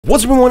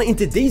What's up everyone, in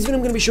today's video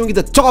I'm going to be showing you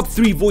the top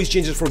 3 voice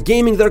changers for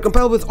gaming that are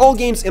compatible with all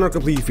games and are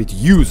completely free to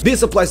use.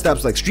 This applies to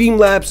apps like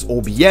Streamlabs,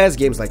 OBS,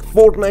 games like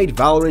Fortnite,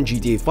 Valorant,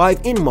 GTA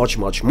 5, and much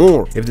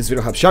more. If this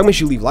video helps you out, make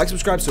sure you leave a like,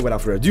 subscribe, so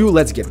without further ado,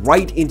 let's get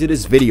right into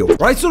this video.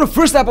 Right, so the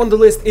first app on the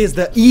list is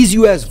the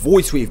EaseUS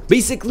Voice Wave,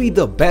 basically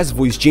the best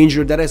voice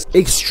changer that is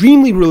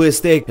extremely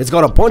realistic. It's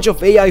got a bunch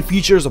of AI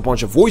features, a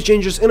bunch of voice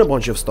changers, and a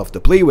bunch of stuff to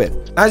play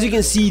with. As you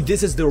can see,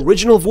 this is the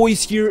original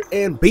voice here,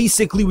 and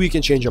basically we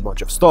can change a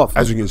bunch of stuff.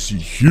 As you can see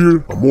here,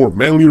 a more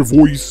manlier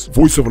voice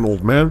of an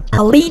old man,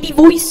 a lady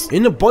voice,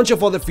 and a bunch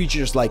of other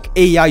features like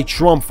AI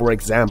Trump, for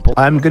example.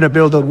 I'm gonna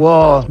build a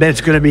wall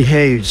that's gonna be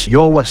haze.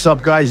 Yo, what's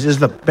up guys? This is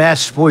the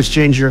best voice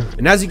changer.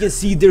 And as you can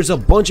see, there's a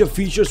bunch of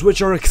features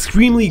which are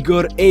extremely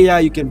good. AI,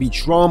 you can be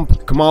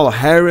Trump, Kamala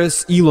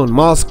Harris, Elon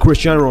Musk,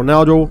 Cristiano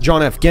Ronaldo,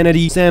 John F.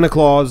 Kennedy, Santa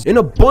Claus, and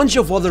a bunch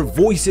of other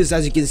voices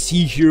as you can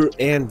see here.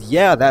 And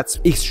yeah,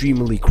 that's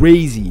extremely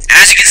crazy.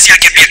 As you can see, I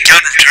can be a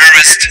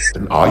counter-terrorist,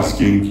 an ice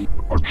king,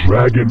 a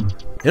dragon,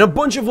 and a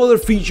bunch of other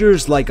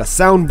features like a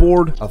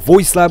soundboard, a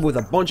voice lab with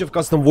a bunch of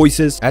custom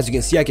voices. As you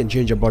can see, I can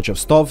change a bunch of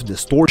stuff,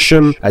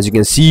 distortion, as you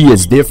can see,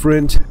 it's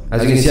different.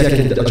 As you can see, I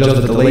can adjust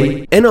the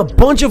delay, and a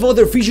bunch of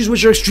other features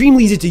which are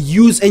extremely easy to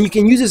use, and you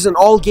can use this in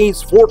all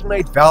games: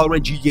 Fortnite,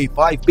 Valorant, GTA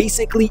 5,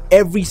 basically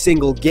every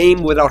single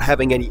game without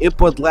having any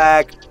input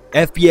lag,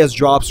 FPS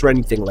drops, or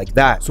anything like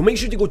that. So make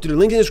sure to go to the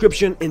link in the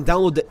description and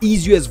download the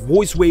EaseUS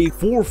Voice Wave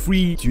for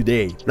free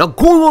today. Now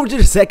going over to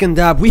the second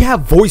app, we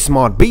have Voice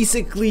Mod,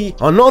 basically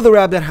another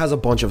app that has a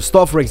bunch of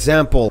stuff. For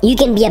example, you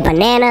can be a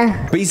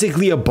banana,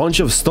 basically a bunch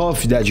of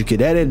stuff that you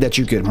could edit, that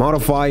you could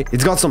modify.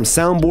 It's got some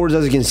soundboards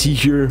as you can see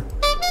here.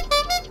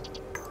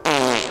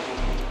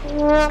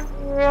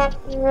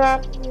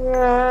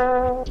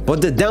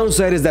 But the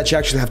downside is that you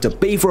actually have to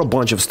pay for a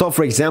bunch of stuff.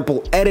 For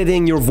example,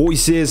 editing your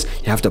voices,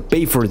 you have to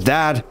pay for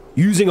that.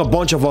 Using a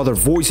bunch of other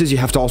voices, you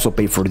have to also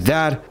pay for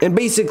that. And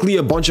basically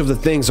a bunch of the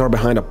things are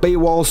behind a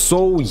paywall.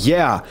 So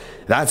yeah,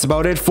 that's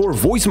about it for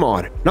Voice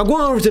Mod. Now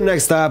going over to the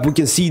next app, we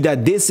can see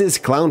that this is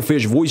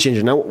Clownfish Voice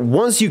Changer. Now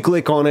once you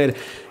click on it,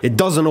 it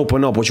doesn't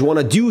open up. What you want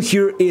to do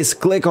here is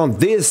click on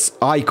this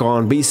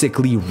icon,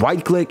 basically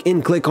right click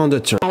and click on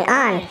the turn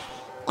on.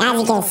 As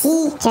you can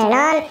see, turn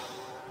on,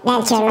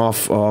 then turn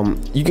off.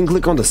 You can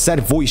click on the set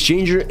voice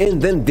changer,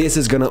 and then this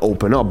is gonna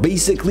open up.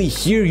 Basically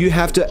here you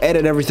have to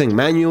edit everything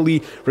manually.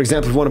 For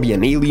example, if you want to be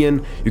an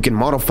alien, you can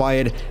modify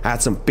it,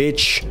 add some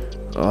pitch,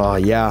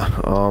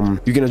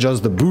 you can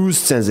adjust the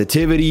boost,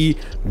 sensitivity,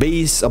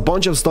 bass, a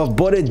bunch of stuff,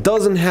 but it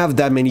doesn't have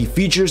that many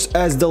features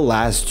as the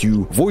last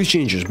two voice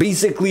changers.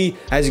 Basically,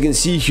 as you can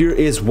see here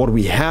is what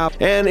we have,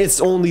 and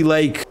it's only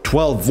like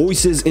 12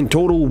 voices in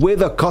total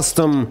with a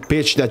custom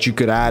pitch that you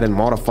could add and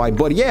modify.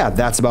 But yeah,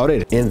 that's about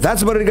it. And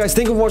that's about it, guys.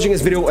 Thank you for watching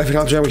this video. If you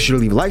helped you out, make sure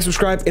to leave a like,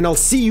 subscribe, and I'll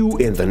see you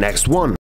in the next one.